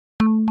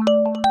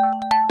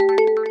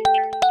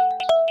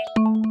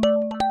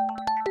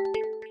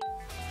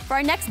For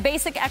our next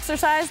basic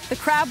exercise, the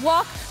crab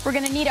walk, we're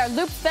gonna need our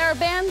looped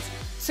TheraBands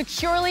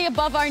securely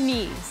above our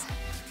knees.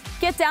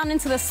 Get down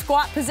into the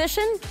squat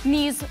position,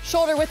 knees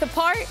shoulder width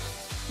apart,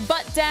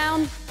 butt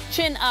down,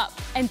 chin up,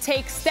 and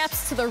take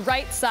steps to the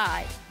right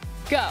side.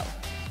 Go.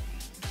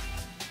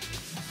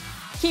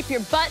 Keep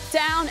your butt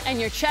down and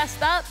your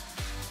chest up.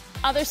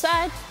 Other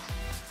side.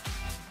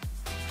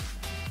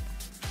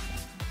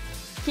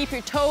 Keep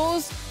your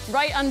toes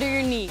right under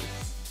your knees.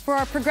 For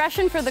our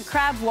progression for the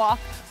crab walk,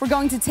 we're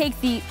going to take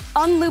the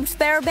unlooped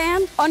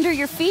TheraBand under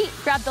your feet,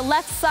 grab the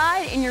left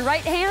side in your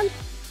right hand,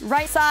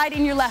 right side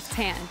in your left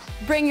hand.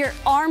 Bring your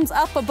arms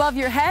up above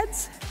your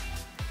heads,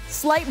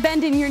 slight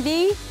bend in your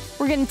knee.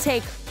 We're gonna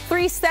take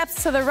 3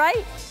 steps to the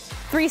right,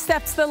 3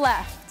 steps to the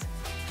left.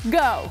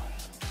 Go.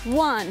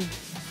 1,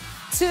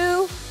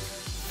 2,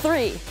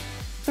 3.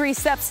 3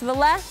 steps to the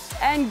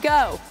left and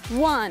go.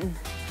 1,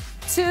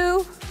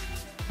 2,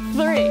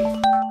 3.